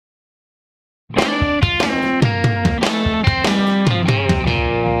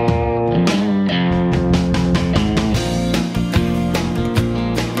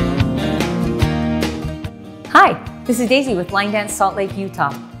This is Daisy with Line Dance Salt Lake,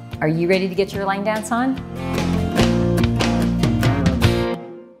 Utah. Are you ready to get your line dance on?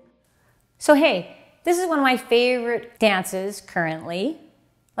 So hey, this is one of my favorite dances currently.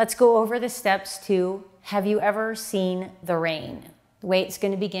 Let's go over the steps to Have You Ever Seen the Rain? The way it's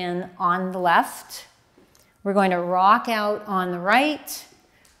going to begin on the left. We're going to rock out on the right,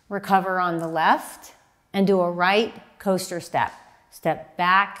 recover on the left, and do a right coaster step. Step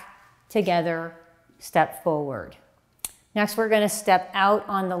back, together, step forward. Next, we're going to step out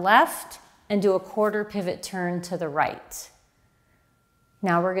on the left and do a quarter pivot turn to the right.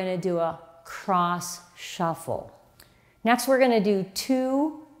 Now we're going to do a cross shuffle. Next, we're going to do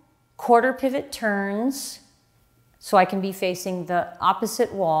 2 quarter pivot turns so I can be facing the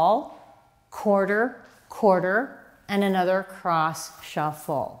opposite wall, quarter, quarter, and another cross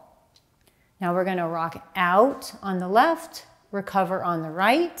shuffle. Now we're going to rock out on the left, recover on the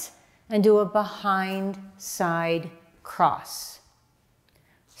right, and do a behind side cross.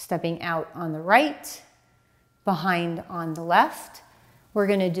 Stepping out on the right, behind on the left. We're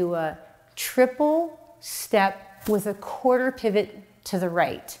going to do a triple step with a quarter pivot to the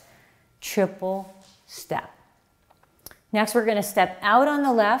right. Triple step. Next, we're going to step out on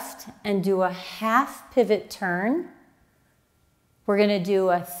the left and do a half pivot turn. We're going to do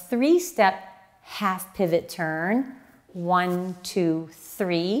a 3-step half pivot turn. 1, 2,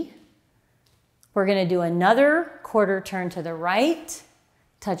 3. We're going to do another quarter turn to the right,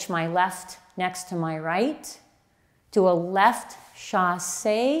 touch my left next to my right, do a left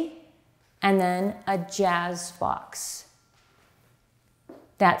chassé, and then a jazz box.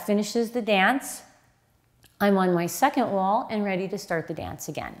 That finishes the dance. I'm on my second wall and ready to start the dance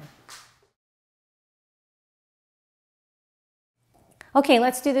again. Okay,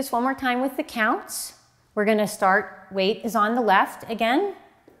 let's do this one more time with the counts. We're going to start, weight is on the left again.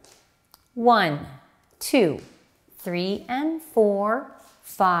 1, 2, 3, and 4,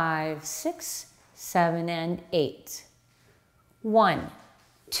 5, 6, 7, and 8. 1,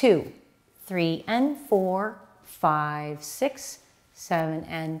 2, 3, and 4, 5, 6, 7,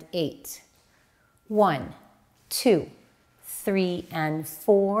 and 8. 1, 2, 3, and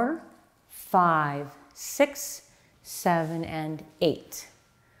 4, 5, 6, 7, and 8.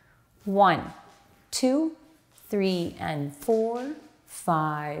 1, 2, 3, and 4,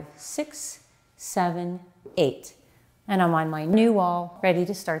 5, 6, 7, 8. And I'm on my new wall, ready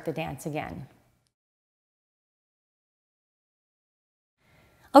to start the dance again.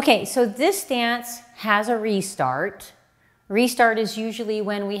 Okay, so this dance has a restart. Restart is usually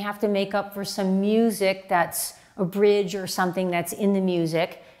when we have to make up for some music that's a bridge or something that's in the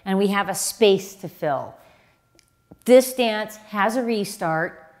music, and we have a space to fill. This dance has a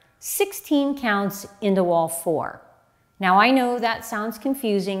restart, 16 counts into wall 4. Now I know that sounds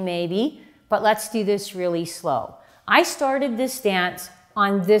confusing maybe, but let's do this really slow. I started this dance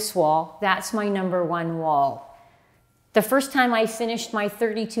on this wall. That's my number 1 wall. The first time I finished my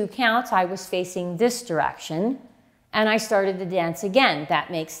 32 counts, I was facing this direction, and I started the dance again. That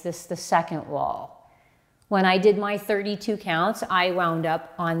makes this the second wall. When I did my 32 counts, I wound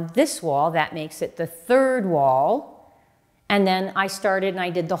up on this wall. That makes it the third wall. And then I started and I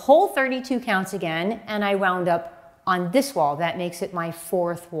did the whole 32 counts again, and I wound up on this wall. That makes it my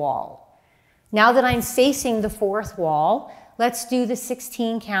fourth wall. Now that I'm facing the fourth wall, let's do the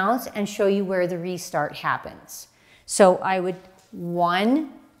 16 counts and show you where the restart happens. So I would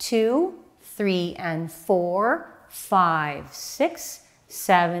 1, 2, 3, and 4, 5, 6,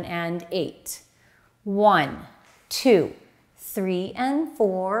 7, and 8. 1, 2, 3, and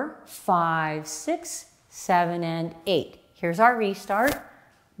 4, 5, 6, 7, and 8. Here's our restart.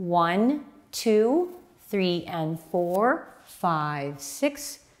 1, 2, 3, and 4, 5,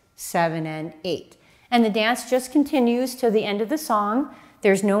 6, 7, and 8. And the dance just continues till the end of the song.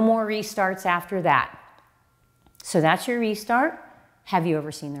 There's no more restarts after that. So that's your restart. Have you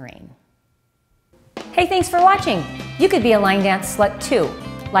ever seen the rain? Hey, thanks for watching. You could be a line dance slut too.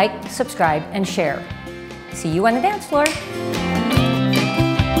 Like, subscribe, and share. See you on the dance floor.